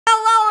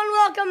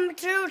welcome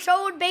to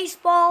Toad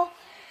Baseball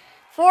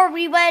for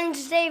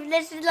Wednesday.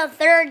 This is the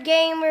third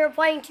game. We were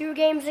playing 2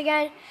 games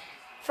again.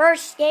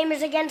 First game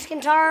is against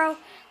Kintaro.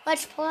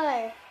 Let's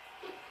play.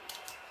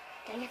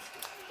 Dang it.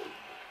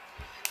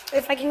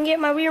 If I can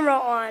get my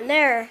remote on.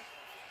 There.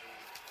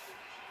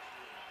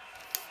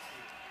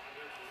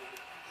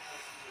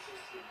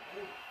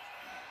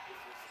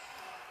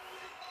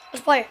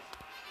 Let's play.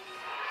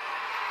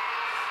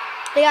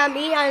 They got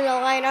me on the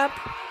lineup.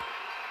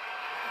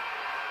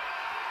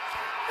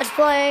 Let's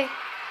play.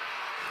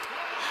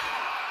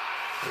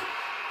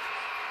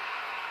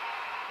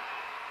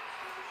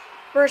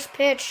 First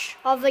pitch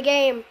of the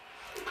game.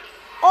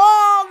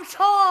 Oh,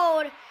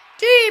 Toad!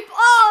 Deep!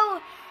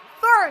 Oh!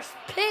 First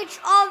pitch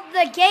of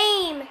the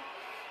game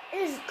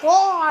is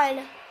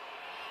gone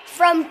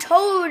from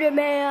Toad,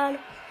 man.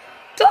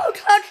 Don't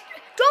touch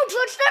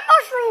that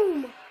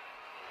mushroom!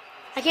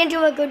 I can't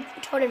do a good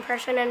Toad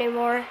impression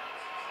anymore.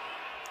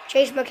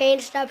 Chase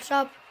McCain steps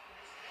up.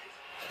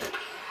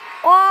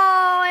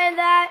 Oh, and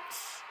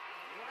that's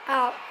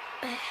out.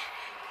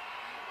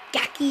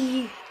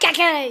 Gaki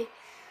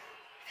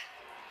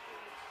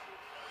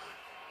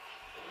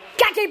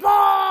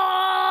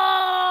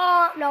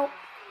ball! No.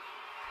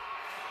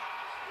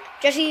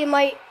 Jesse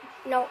might,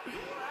 no.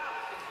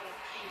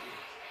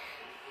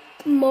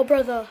 My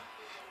brother.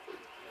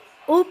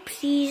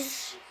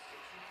 Oopsies.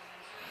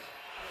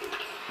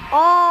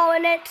 Oh,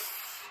 and it's,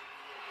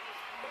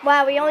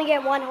 wow, we only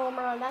get 1 home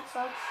run. That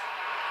sucks.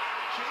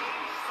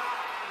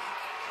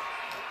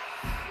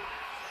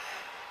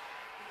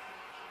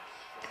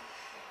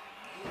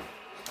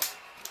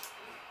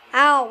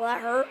 Ow,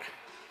 that hurt.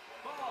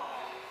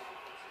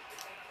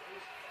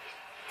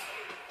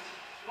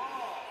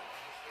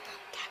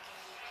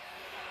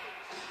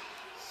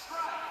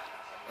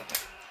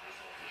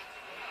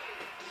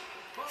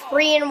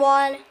 Three and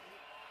 1.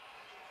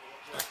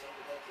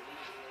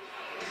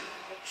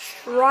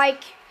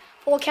 Strike.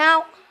 Full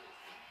count.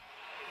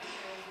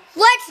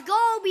 Let's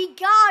go. We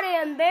got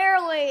him.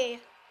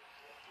 Barely.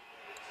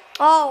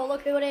 Oh,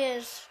 look who it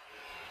is.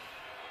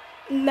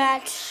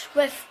 Match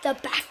with the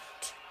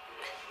bat.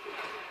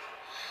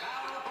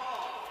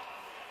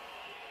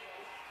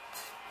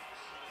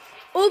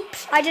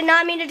 Oops. I did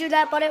not mean to do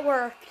that, but it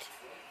worked.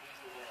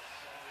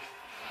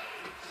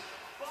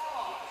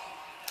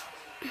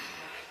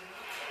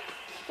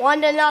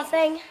 One to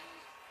nothing.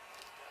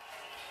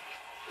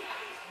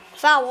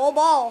 Foul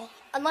ball.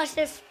 Unless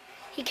if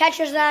he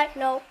catches that,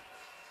 no.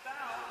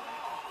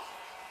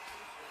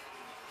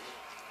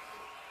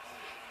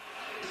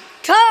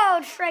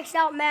 Toad strikes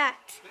out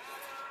Matt.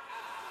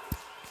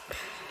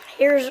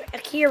 Here's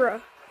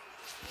Akira.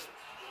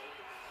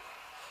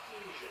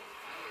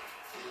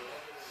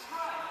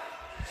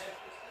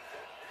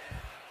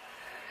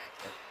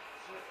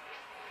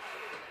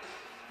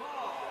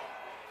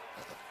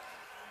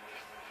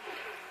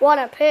 What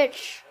a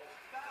pitch.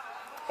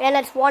 And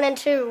it's 1 and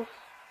 2.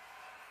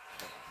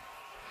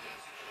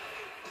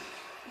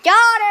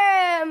 Got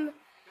him!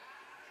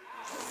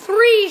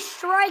 3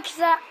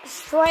 strikeouts.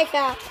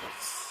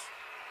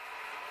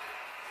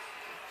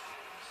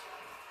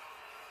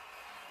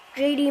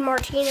 JD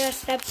Martinez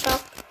steps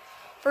up.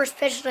 First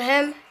pitch to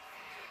him.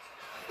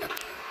 And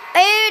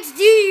it's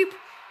deep.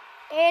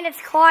 And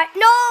it's caught.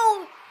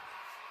 No!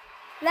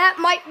 That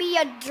might be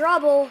a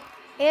double.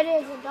 It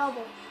is a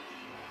double.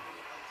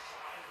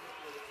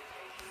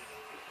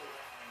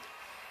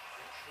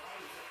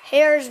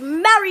 Here's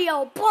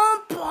Mario.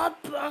 Bum, bum,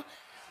 bum.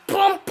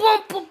 Bum,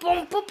 bum, bum,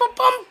 bum, bum, bum,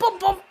 bum, bum,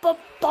 bum,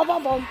 bum,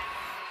 bum, bum.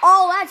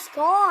 Oh, that's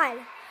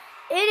gone.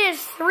 It is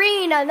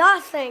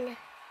 3-0.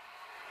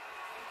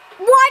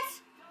 What?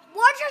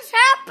 What just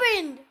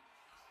happened?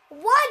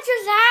 What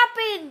just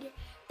happened?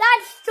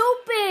 That's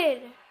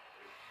stupid.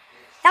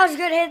 That was a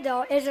good hit,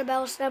 though.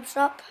 Isabel steps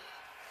up.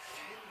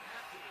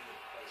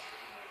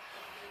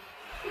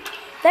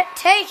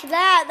 Take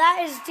that.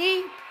 That is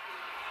deep.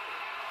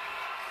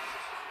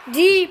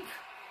 Deep.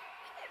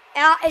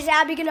 Is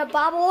Abby going to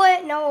bobble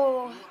it?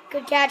 No.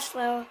 Good catch,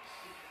 though.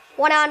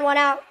 1 on, 1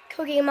 out.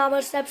 Cookie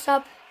Mama steps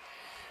up.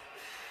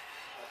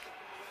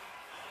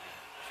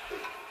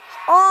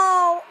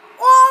 Oh,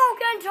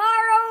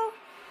 Kintaro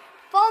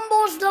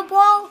fumbles the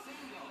ball.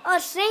 A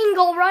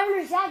single.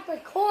 Runners at the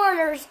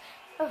corners.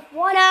 With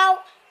 1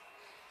 out.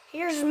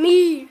 Here's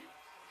me.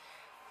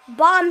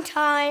 Bomb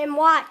time.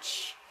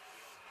 Watch.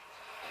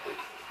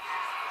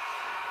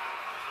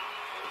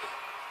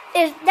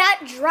 Is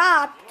that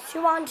dropped? 2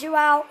 on, 2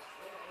 out.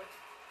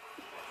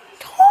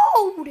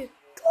 Toad!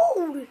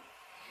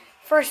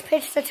 First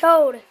pitch to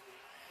Toad.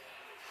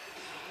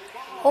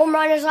 Home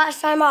run his last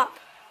time up.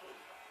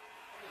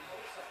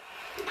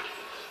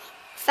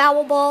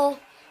 Foul ball.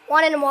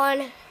 1 and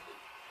 1.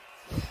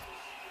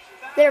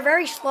 They're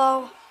very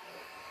slow.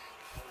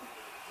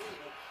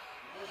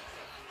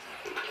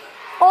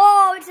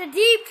 Oh, it's a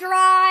deep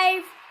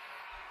drive.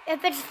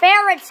 If it's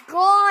fair, it's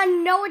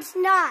gone. No, it's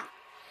not.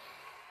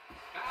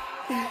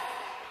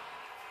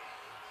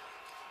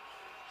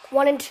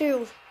 1 and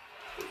 2.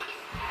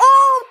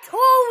 Oh,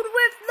 Toad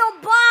with the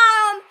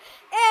bomb,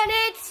 and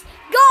it's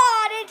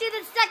gone into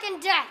the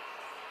second deck.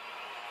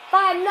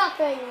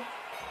 5-0.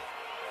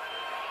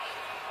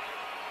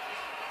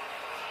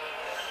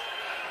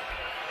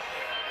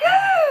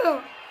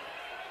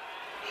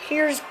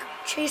 Here's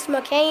Chase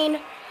McCain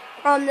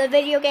from the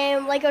video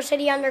game Lego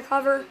City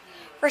Undercover.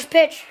 First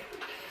pitch.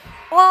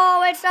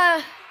 Oh, it's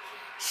a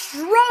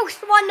strokes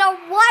one to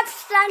left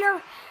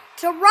center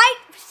to right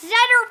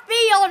center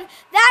field.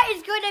 That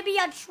is going to be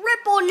a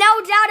triple,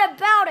 no doubt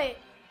about it.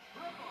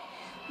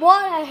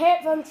 What a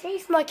hit from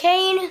Chase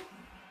McCain.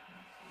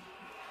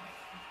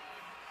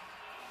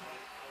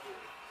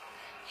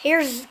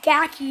 Here's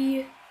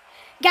Gacky.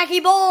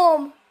 Gacky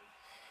boom.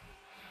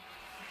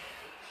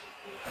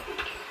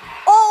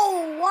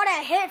 Oh, what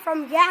a hit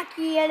from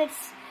Gacky, and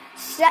it's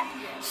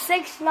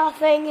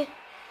 6-0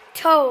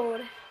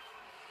 Toad.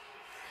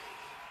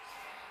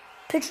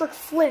 Pitcher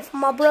flip,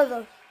 my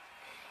brother.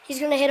 He's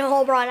going to hit a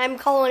home run. I'm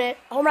calling it.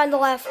 Home run to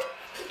left.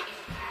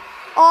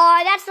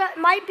 Oh,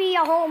 might be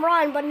a home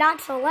run, but not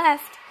to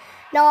left.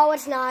 No,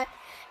 it's not.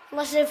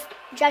 Unless if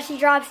Jesse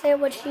drops it,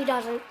 which he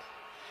doesn't.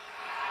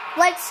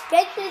 Let's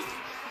get this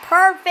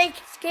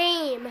perfect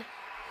game.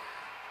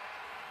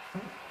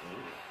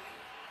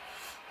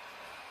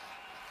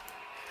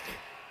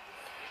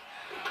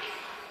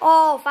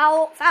 Oh,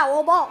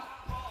 foul ball.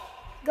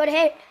 Good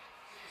hit.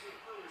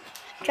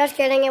 Just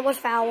kidding, it was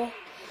foul.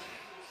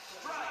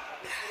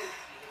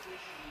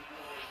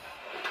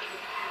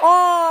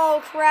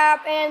 Oh,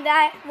 crap, and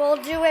that will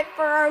do it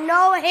for our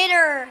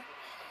no-hitter.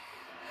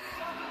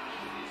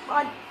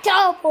 A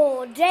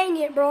double, dang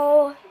it,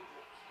 bro.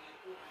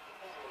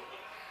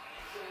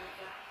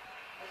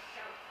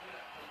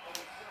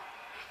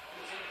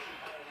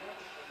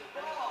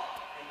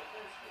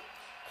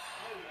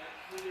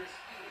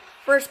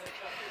 First,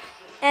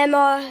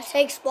 Emma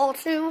takes ball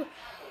 2.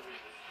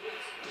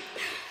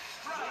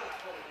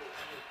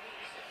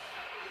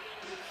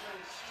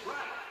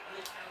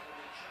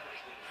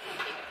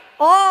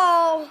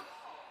 Oh,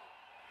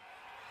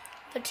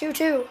 the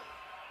 2-2.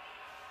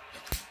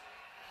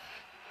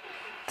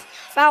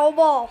 Foul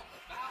ball.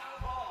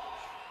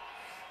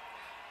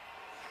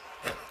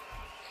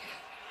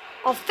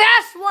 A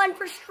fast one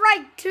for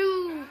strike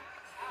 2.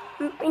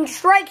 In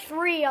strike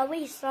 3, at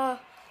least.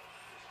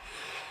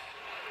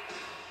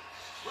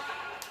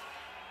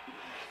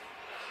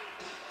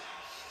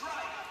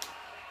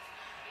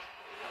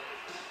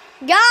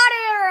 Got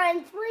her,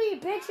 and 3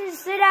 pitches,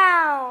 sit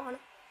down.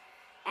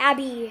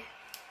 Abby.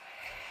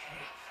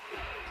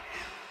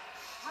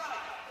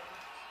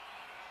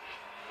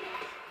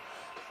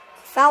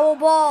 Foul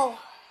ball.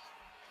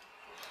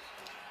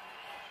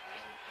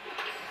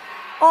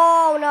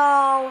 Oh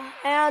no,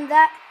 and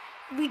that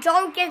we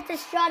don't get the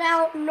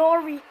shutout,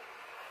 nor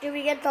do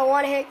we get the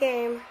one-hit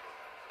game.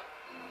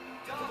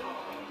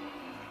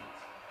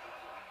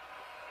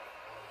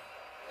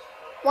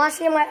 Want to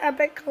see my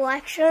epic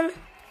collection?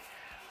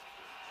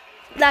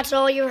 That's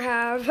all you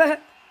have.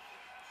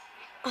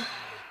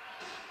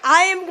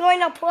 I am going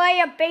to play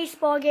a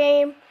baseball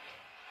game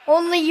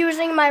only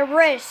using my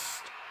wrist.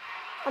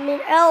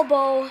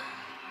 Elbow.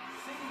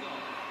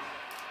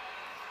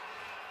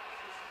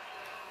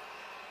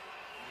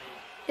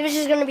 This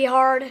is going to be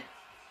hard.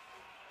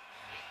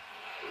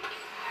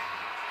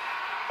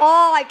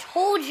 Oh, I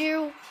told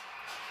you.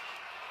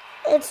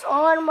 It's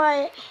on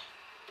my...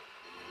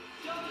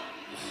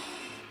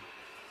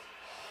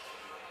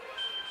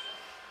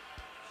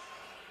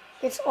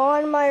 It's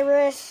on my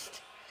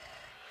wrist.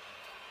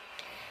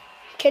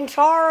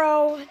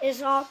 Kentaro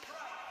is up.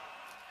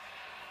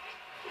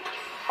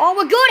 Oh,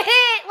 a good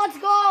hit! Let's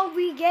go!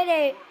 We get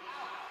it.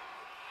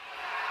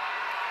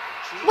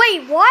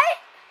 Wait, what?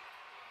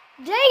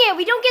 Dang it,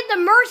 we don't get the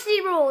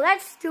mercy rule.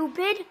 That's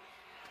stupid.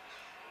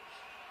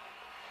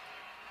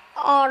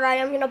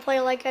 Alright, I'm going to play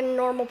like a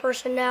normal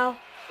person now.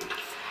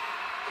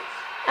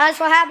 That's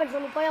what happens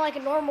when you play like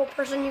a normal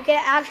person. You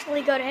get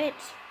actually good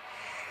hits.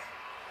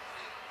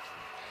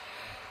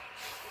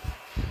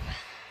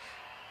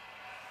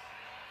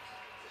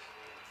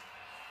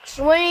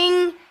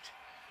 Swing.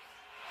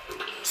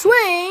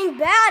 Swing,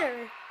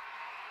 batter.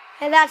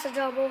 And that's a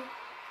double.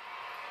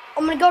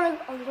 I'm gonna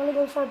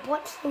go for a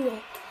butt single.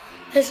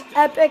 This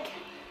epic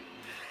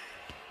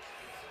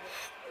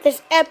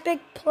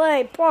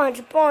play.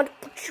 Punch.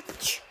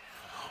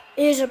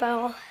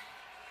 Isabel.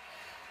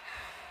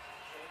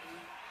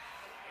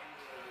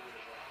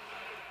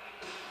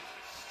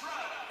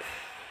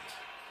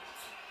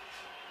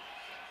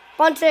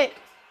 Bunt it.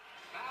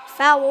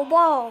 Foul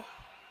ball.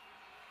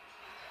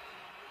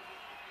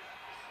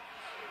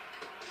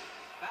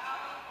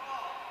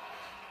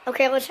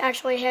 Okay, let's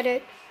actually hit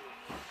it.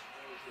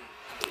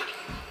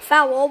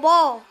 Foul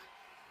ball.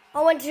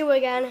 0-2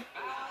 again.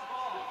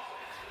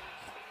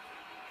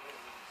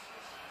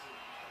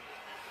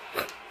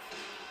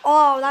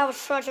 Oh, that was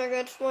such a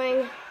good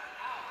swing.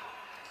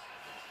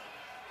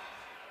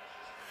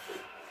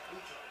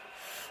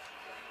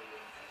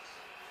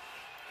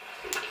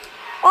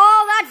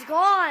 Oh, that's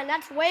gone.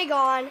 That's way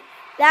gone.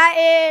 That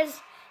is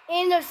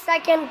in the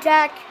second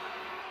deck.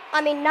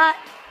 Not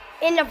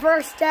in the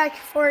first deck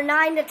for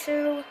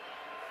 9-2.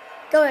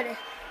 Good.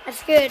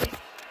 That's good.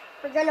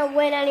 We're gonna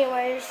win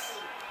anyways.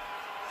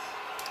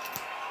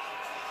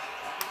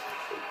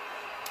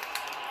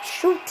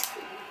 Shoot.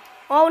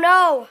 Oh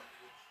no.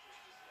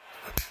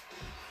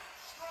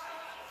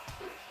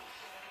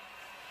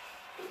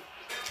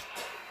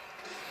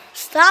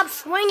 Stop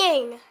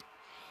swinging.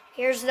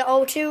 Here's the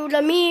 0-2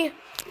 to me.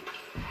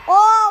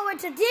 Oh,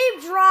 it's a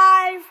deep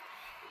drive.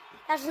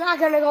 That's not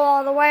going to go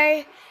all the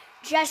way.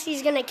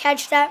 Jesse's going to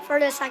catch that for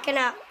the second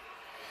out.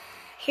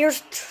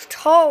 Here's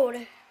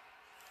Toad.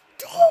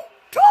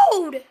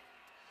 Toad.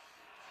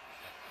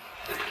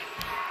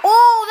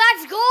 Oh,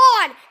 that's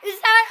gone. Is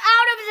that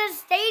out of the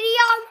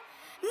stadium?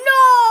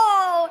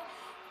 No.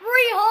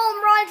 3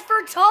 home runs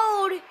for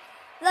Toad,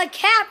 the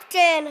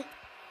captain.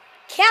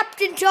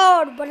 Captain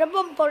Toad.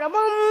 Ba-da-bum,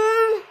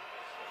 ba-da-bum.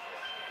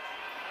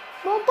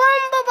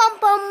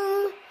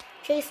 Ba-bum-ba-bum-bum.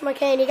 Chase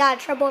McCain, he got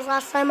triples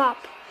last time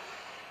up.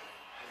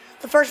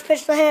 The first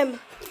pitch to him.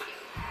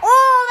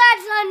 Oh,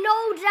 that's a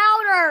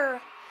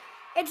no-doubter.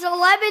 It's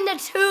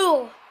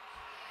 11-2.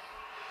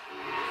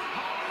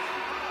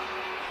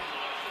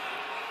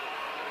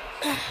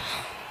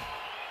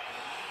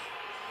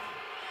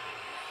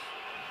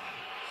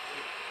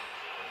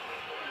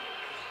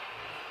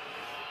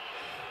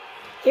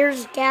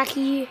 Here's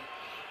Gacky.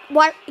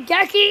 What?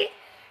 Gacky?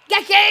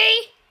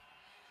 Gacky?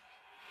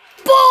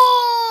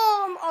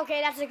 Boom!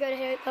 Okay, that's a good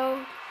hit,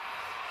 though.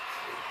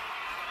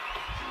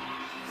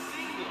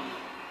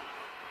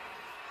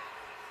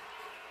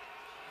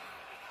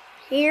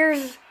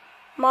 Here's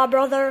my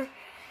brother.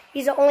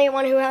 He's the only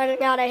one who hasn't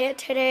got a hit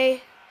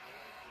today.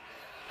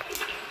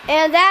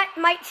 And that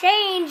might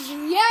change.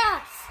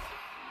 Yes!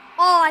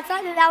 Oh, I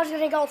thought that was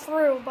going to go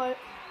through, but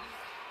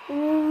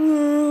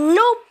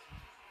nope.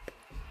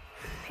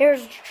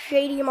 Here's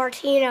JD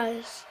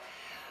Martinez.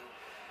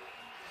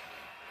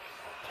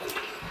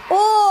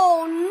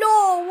 Oh,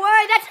 no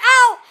way. That's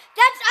out.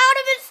 That's out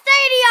of the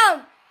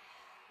stadium.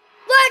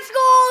 Let's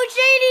go,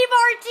 JD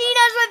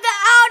Martinez with the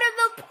out of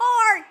the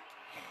park.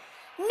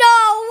 No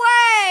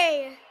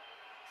way.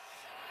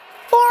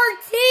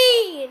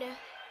 14.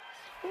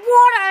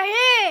 What a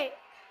hit.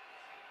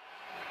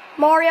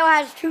 Mario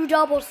has 2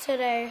 doubles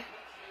today.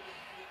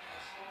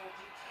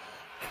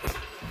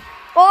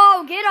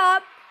 Oh, get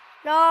up.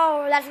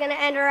 No, that's going to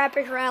end our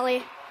epic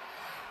rally.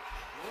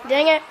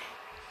 Dang it.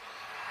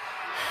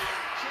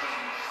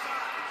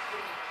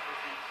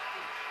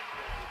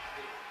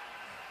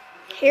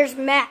 Here's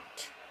Matt.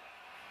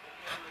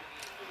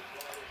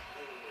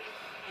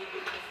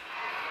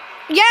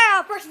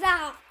 Yeah, first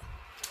out.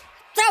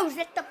 Throws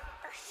it the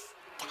first.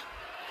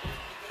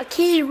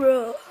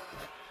 Akira.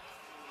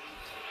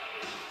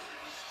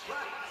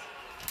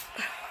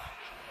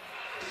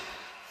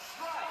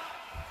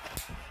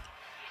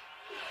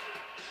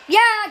 Yeah,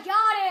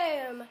 got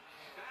him.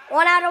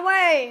 1 out of the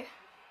way.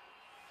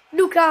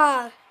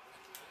 Luca.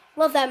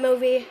 Love that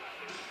movie.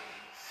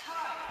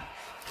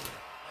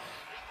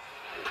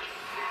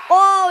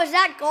 Oh, is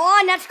that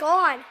gone? That's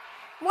gone.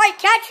 Wait,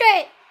 catch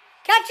it.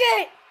 Catch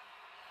it.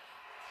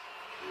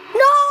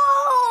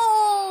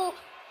 No!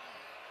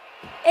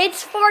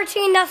 It's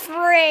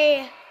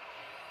 14-3.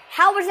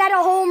 How was that a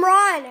home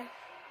run?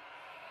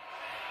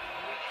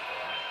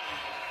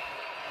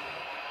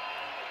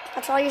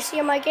 That's all you see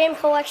in my game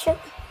collection.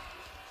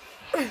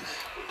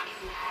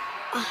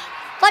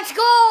 Let's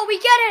go. We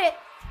get it.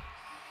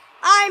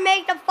 I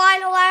make the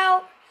final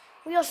out.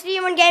 We'll see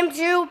you in game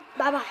 2.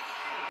 Bye-bye.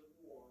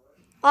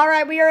 All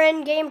right, we are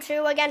in game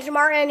 2 against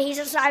Martin. He's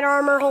a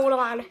sidearmer. Hold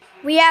on.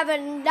 We have a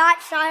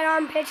not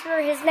sidearm pitcher.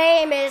 His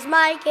name is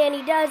Mike, and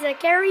he does a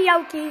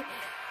karaoke.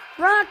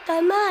 Rock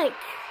the mic.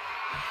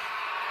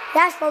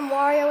 That's from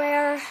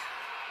WarioWare.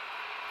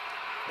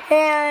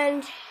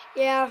 And,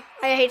 yeah,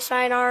 I hate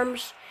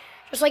sidearms.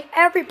 Just like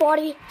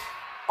everybody.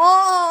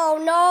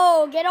 Oh,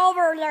 no. Get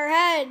over their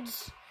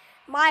heads.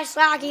 My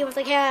Saki with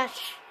the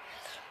catch.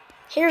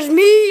 Here's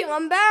me.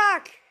 I'm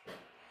back.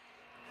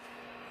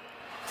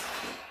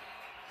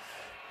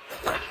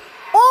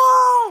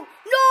 Oh,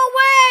 no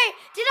way!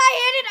 Did I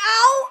hit it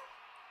out?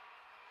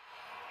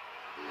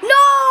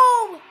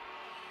 No!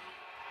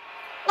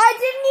 I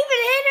didn't even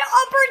hit it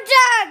upper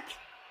deck!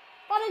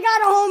 But I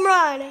got a home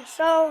run,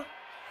 so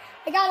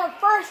I got a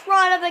first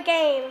run of the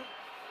game.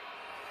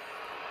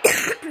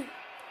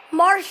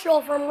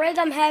 Marshall from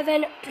Rhythm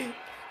Heaven.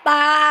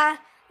 Bye,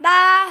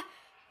 bye,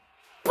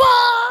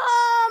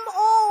 bomb!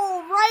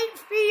 Oh, right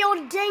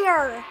field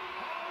dinger.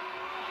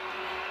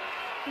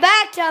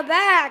 Back to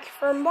back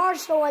for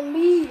Marshall and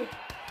me.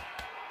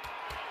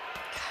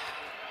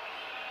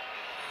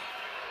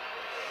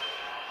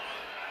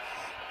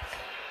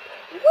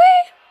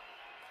 Whee!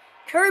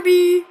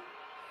 Kirby.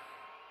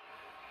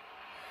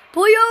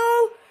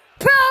 Puyo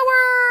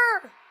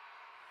power.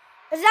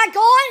 Is that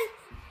gone?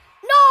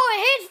 No, it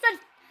hits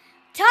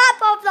the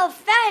top of the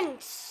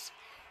fence.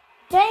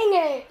 Dang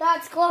it,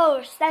 that's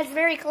close. That's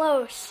very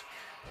close.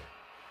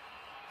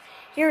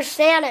 Here's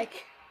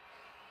Sanic.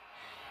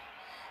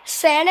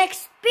 Sanic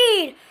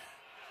speed.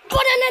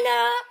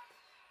 Ba-da-na-na.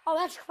 Oh,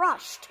 that's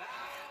crushed.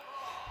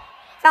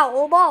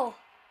 Foul ball.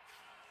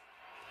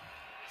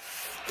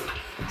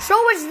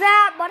 So is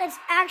that, but it's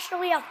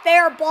actually a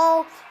fair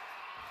ball.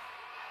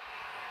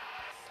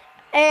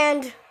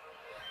 And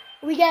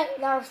we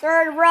get our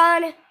third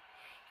run.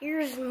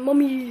 Here's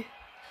Mummy.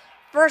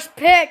 First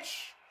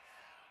pitch.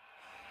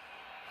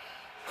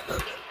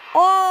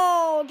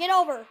 Oh, get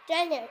over.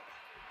 Dang it.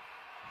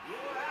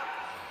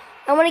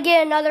 I want to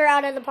get another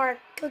out of the park.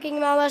 Cooking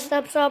Mama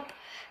steps up.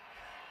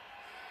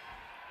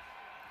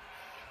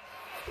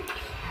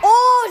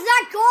 Oh, is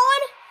that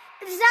gone?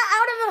 Is that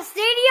out of the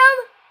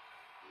stadium?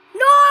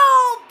 No,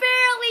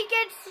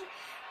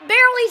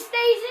 barely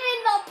stays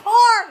in the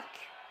park.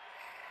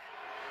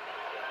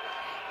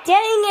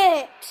 Dang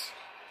it.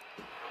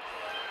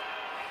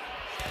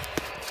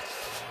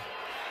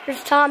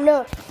 Here's Tom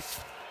Nook.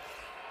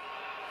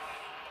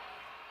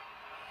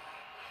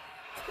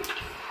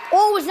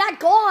 Oh, is that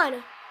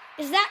gone?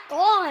 Is that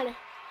gone?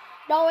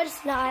 No,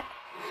 it's not.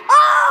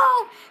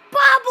 Oh,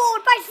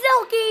 bobbled by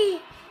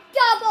Silky.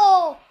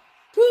 Double.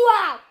 2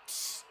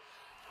 outs.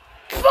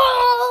 Boom.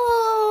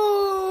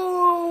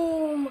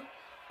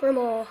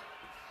 Grandma.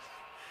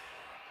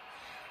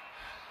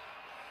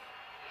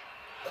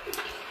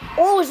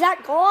 Oh, is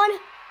that gone?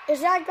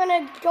 Is that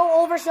gonna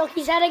go over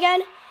Silky's head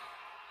again?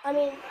 I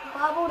mean,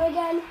 bobbled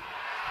again?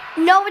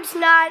 No, it's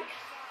not.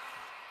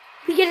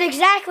 We get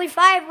exactly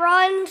 5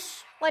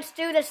 runs. Let's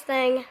do this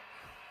thing.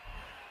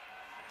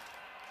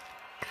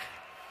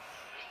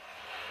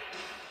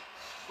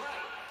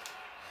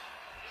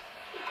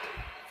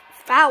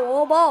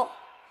 Foul ball.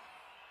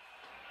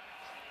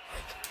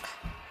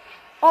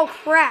 Oh,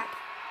 crap.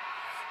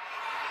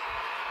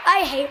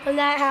 I hate when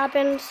that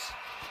happens.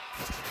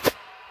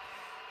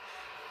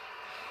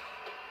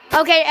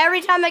 Okay,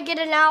 every time I get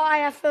it out, I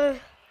have to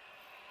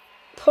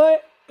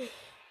put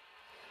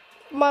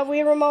my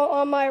Wii remote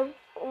on my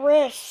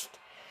wrist.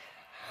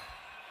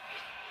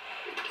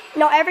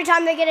 No, every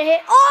time they get a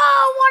hit.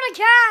 Oh, what a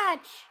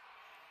catch!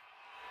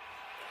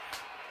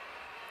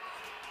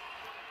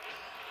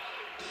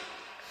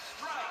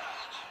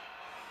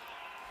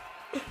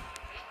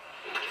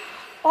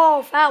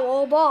 Oh,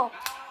 foul ball.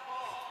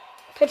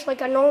 Pitch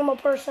like a normal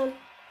person.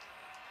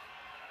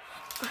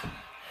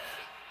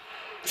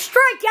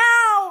 Strike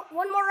out!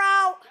 One more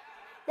out.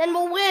 Then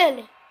we'll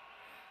win.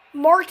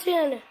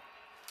 Martin.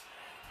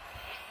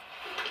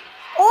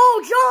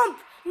 Oh, jump!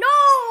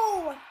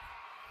 No!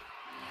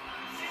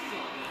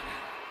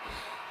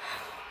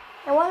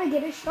 I want to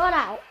get a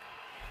shutout.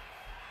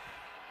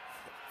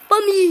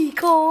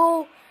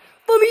 Bumiko!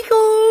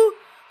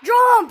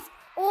 Jump!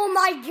 Oh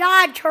my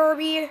God,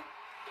 Kirby.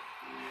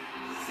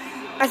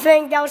 I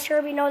think that was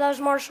Kirby. No, that was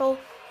Marshall.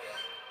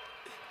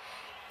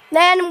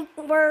 Then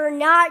we're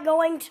not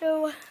going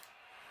to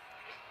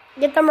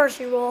get the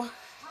mercy rule.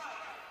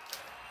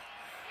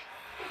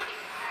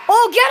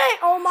 Oh, get it!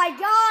 Oh my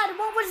God,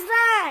 what was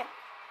that?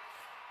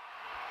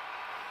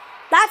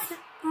 That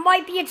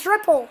might be a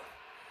triple.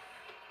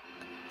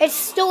 It's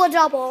still a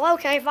double.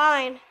 Okay,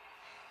 fine.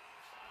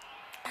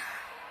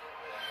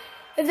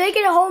 If they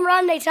get a home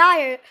run, they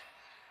tie it.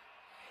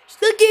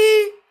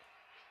 Sticky!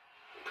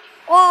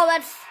 Oh,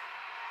 it's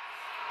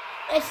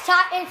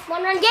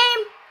 1-run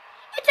game.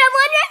 It's a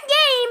 1-run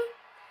game.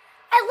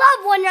 I love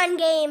 1-run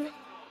game.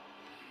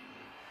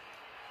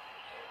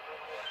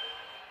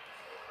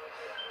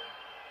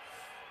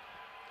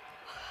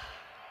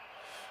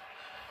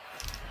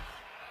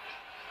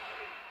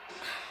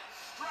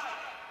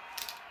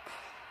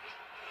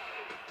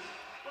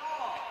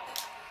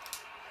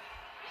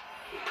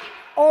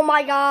 Oh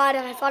my God,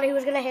 I thought he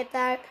was going to hit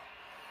that.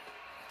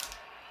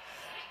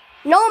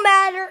 No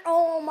matter.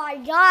 Oh my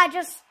God,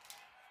 just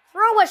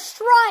throw a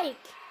strike.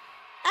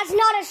 That's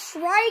not a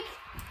strike.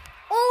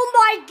 Oh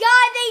my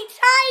God, they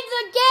tied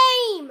the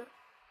game.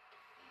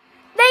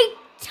 They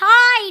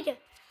tied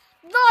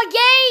the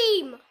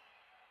game.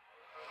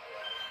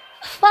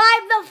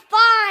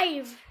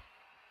 5-5.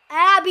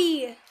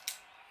 Abby.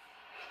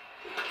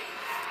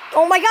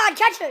 Oh my God,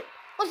 catch it.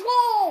 Let's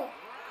roll.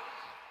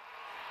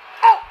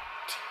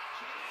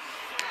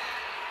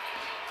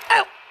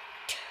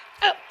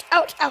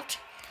 Out.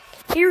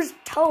 Here's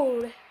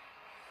Toad.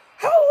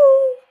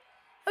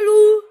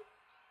 Hello.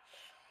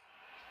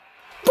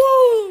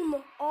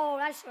 Boom. Oh,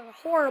 that's a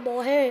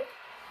horrible hit.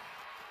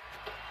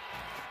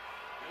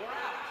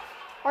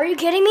 Are you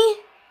kidding me?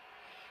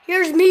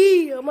 Here's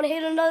me. I'm going to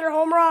hit another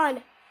home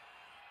run.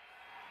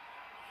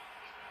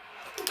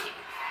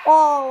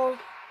 Oh,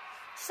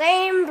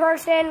 same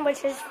person,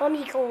 which is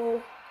funny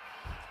cool.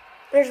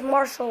 There's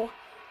Marshall.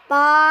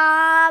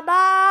 Ba.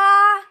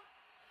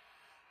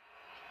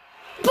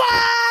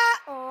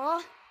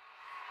 Aw.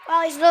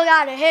 Well, he still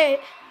got a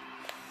hit.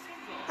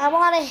 I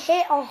want to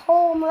hit a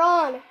home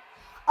run.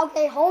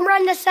 Okay, home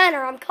run to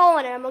center. I'm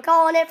calling it. I'm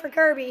calling it for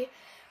Kirby.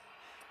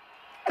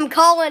 I'm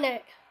calling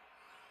it.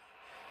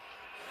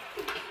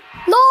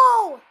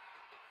 No!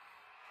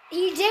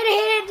 He did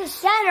hit it to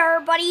center,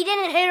 but he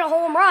didn't hit a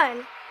home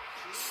run.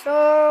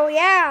 So,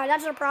 yeah,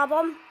 that's a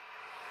problem.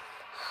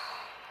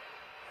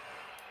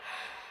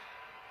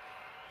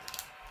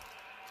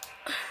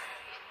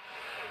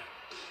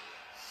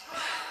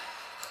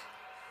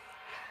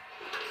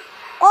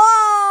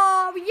 Oh!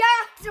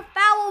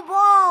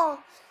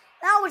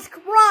 that was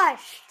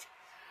crushed.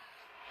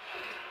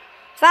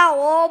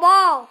 Foul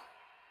ball.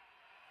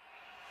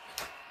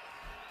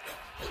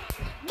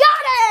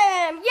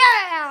 Got him!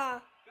 Yeah!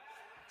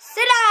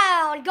 Sit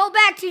down. Go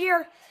back to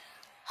your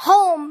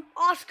home,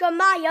 Oscar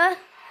Mayer.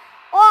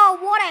 Oh,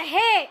 what a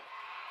hit.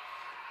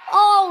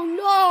 Oh,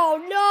 no.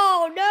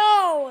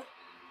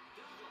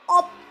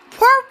 A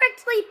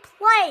perfectly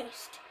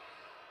placed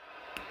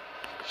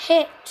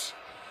hit.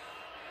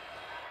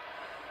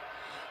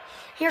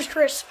 Here's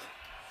Chris.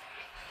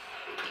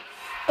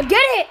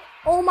 Get it!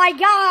 Oh my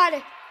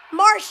God.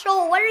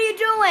 Marshall, what are you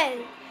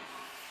doing?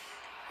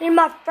 In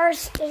my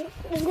first, this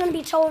is going to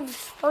be Toad's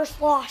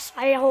first loss,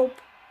 I hope.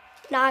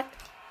 Not.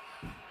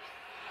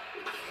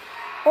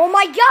 Oh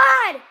my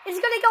God! It's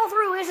going to go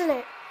through, isn't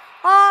it?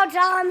 Oh,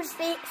 Tom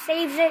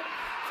saves it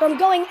from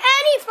going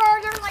any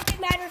further like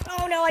it matters.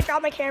 Oh no, I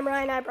dropped my camera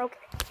and I broke it.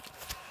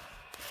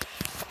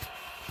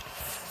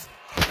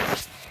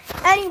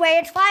 Anyway,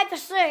 it's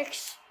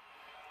 5-6.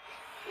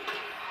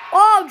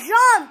 Oh,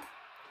 jump!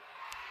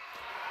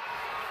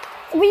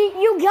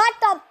 You got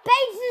the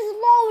bases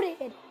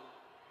loaded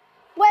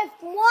with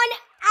 1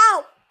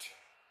 out.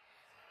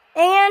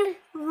 And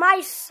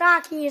my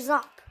Saki is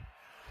up.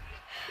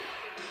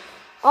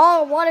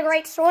 Oh, what a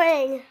great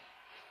swing.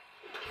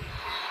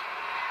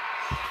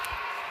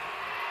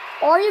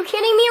 Are you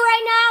kidding me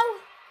right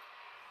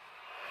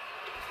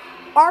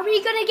now? Are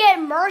we going to get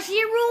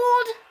mercy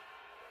ruled?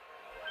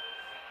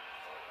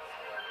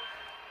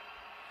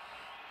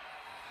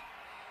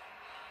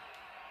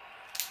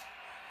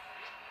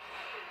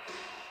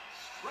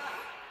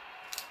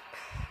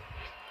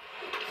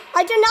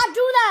 I did not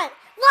do that.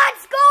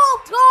 Let's go,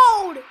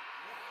 Toad.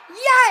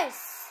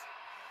 Yes.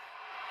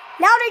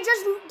 Now they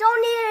just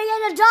don't need to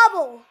get a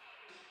double.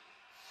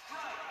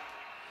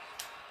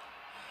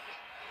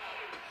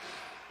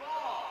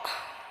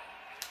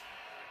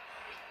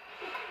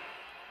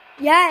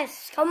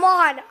 Yes, come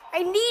on.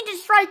 I need to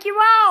strike you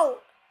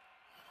out.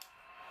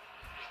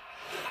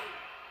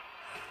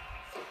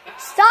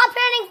 Stop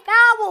hitting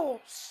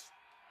fouls.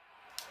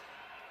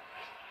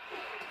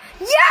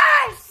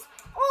 Yes!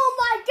 Oh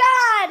my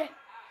God!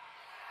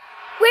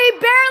 We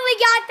barely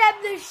got them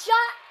to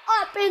shut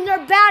up in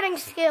their batting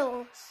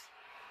skills.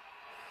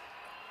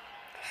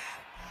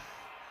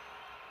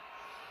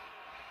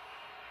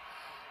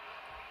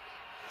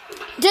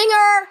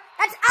 Dinger!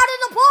 That's out of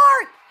the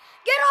park!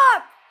 Get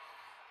up!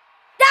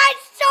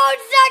 That's so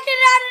second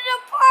out of the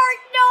park!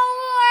 No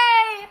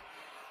way!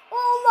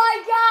 Oh my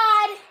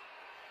God!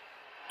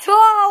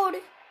 Toad,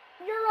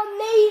 you're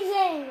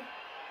amazing!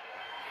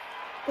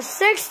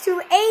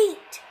 6-8.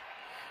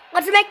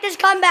 Let's make this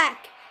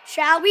comeback,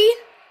 shall we?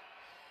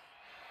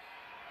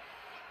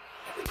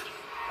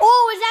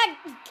 Oh,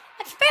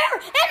 that's fair!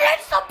 It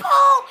hits the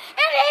pole!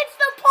 It hits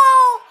the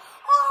pole!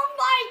 Oh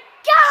my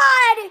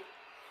God!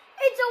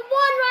 It's a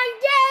one-run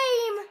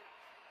game!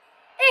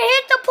 It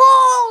hit the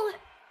pole!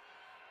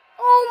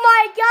 Oh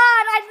my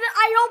God!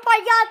 I hope I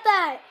got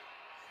that.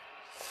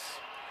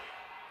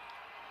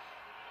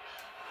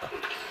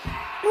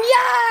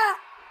 Yeah!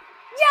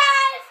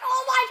 Yes!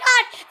 Oh my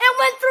God! It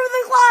went through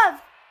the glove!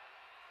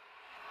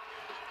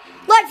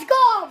 Let's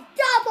go!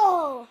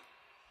 Double!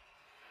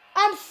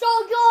 I'm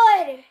so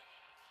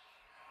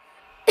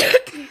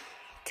good!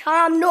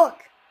 Tom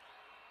Nook.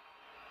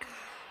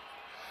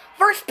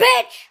 First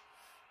pitch!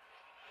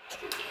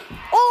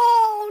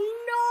 Oh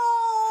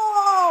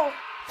no!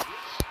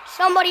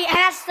 Somebody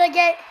has to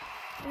get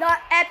the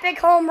epic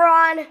home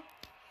run.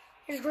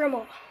 Here's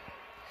Grimmel.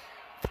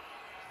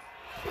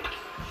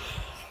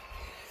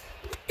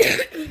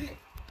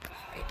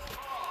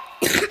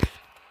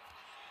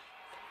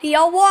 The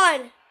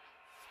 0-1.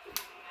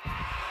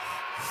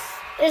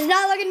 It's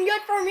not looking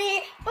good for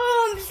me.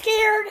 Oh, I'm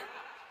scared.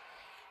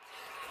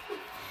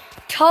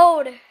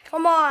 Toad,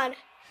 come on.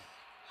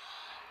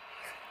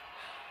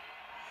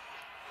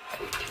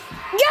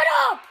 Get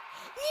up!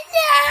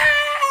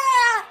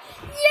 Yeah!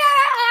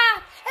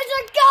 Yeah! It's a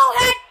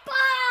go-ahead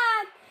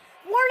bomb!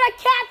 We're the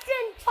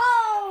Captain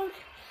Toad!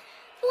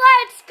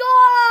 Let's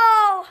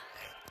go!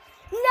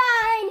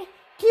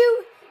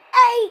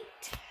 9-8.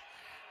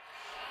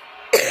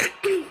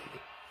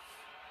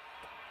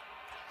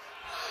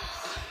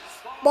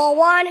 Ball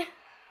 1.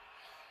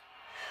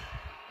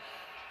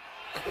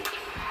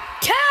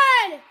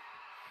 10!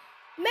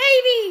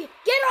 Maybe!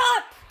 Get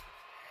up!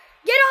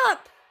 Get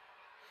up!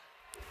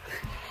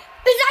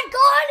 Is that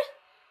good?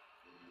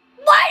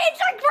 What? It's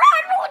a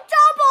grand rule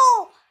double!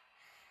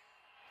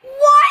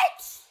 What?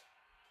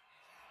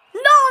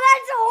 No,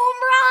 that's a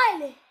home run!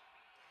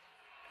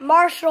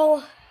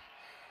 Marshall,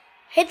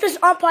 hit this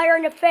umpire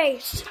in the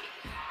face.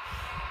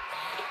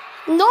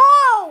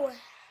 No!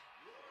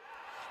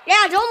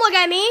 Yeah, don't look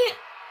at me.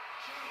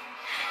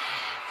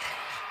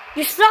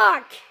 You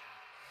suck.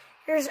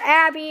 Here's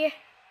Abby.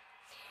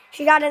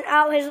 She got an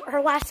out her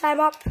last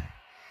time up.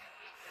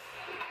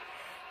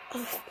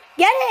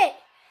 Get it!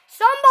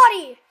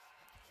 Somebody!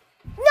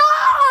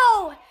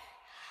 No!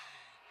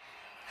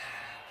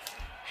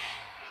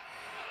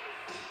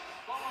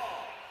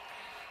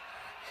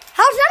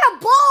 How's that a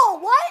ball?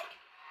 What?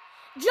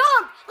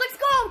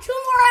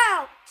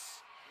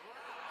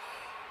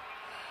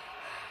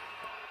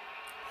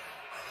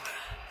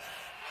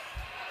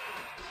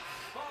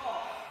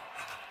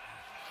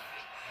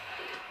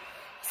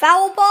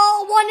 Foul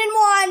ball,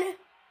 1-1.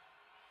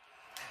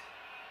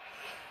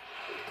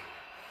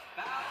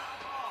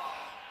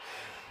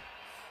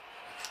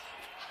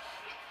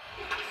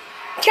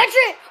 Catch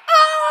it!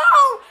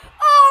 Oh!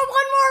 Oh,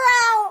 one more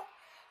out!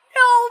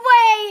 No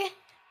way!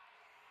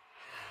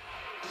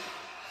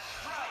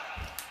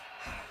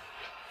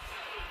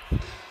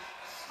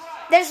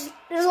 This is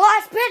the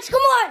last pitch.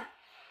 Come on!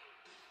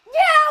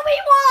 Yeah, we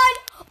won!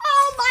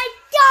 Oh my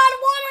God!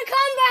 What a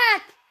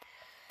comeback!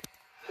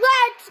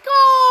 Let's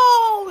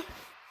go!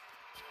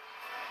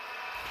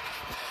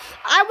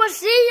 I will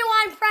see you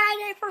on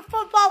Friday for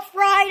Football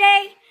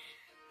Friday.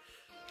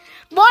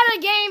 What a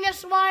game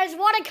this was!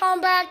 What a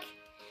comeback!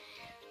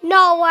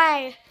 No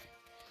way!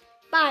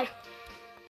 Bye.